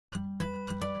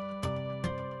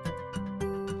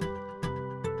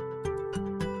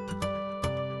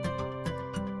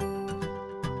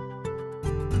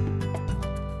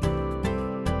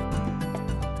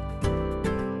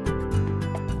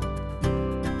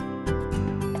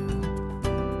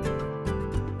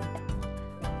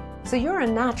So you're a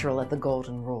natural at the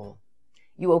golden rule.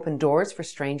 You open doors for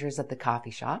strangers at the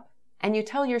coffee shop, and you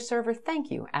tell your server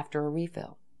thank you after a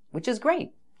refill, which is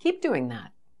great. Keep doing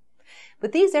that.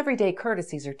 But these everyday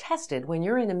courtesies are tested when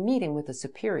you're in a meeting with a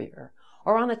superior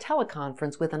or on a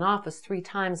teleconference with an office 3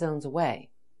 time zones away.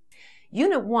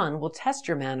 Unit 1 will test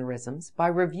your mannerisms by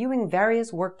reviewing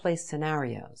various workplace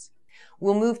scenarios.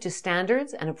 We'll move to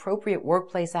standards and appropriate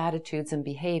workplace attitudes and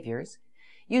behaviors,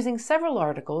 using several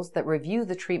articles that review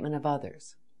the treatment of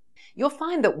others. You'll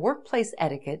find that workplace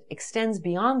etiquette extends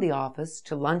beyond the office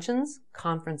to luncheons,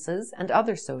 conferences, and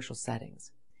other social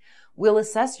settings. We'll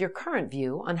assess your current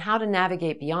view on how to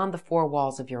navigate beyond the 4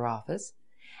 walls of your office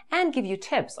and give you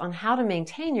tips on how to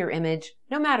maintain your image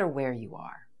no matter where you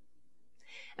are.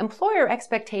 Employer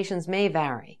expectations may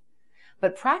vary,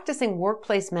 but practicing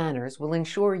workplace manners will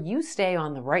ensure you stay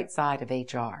on the right side of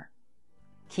HR.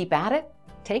 Keep at it,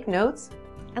 take notes,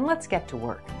 and let's get to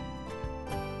work.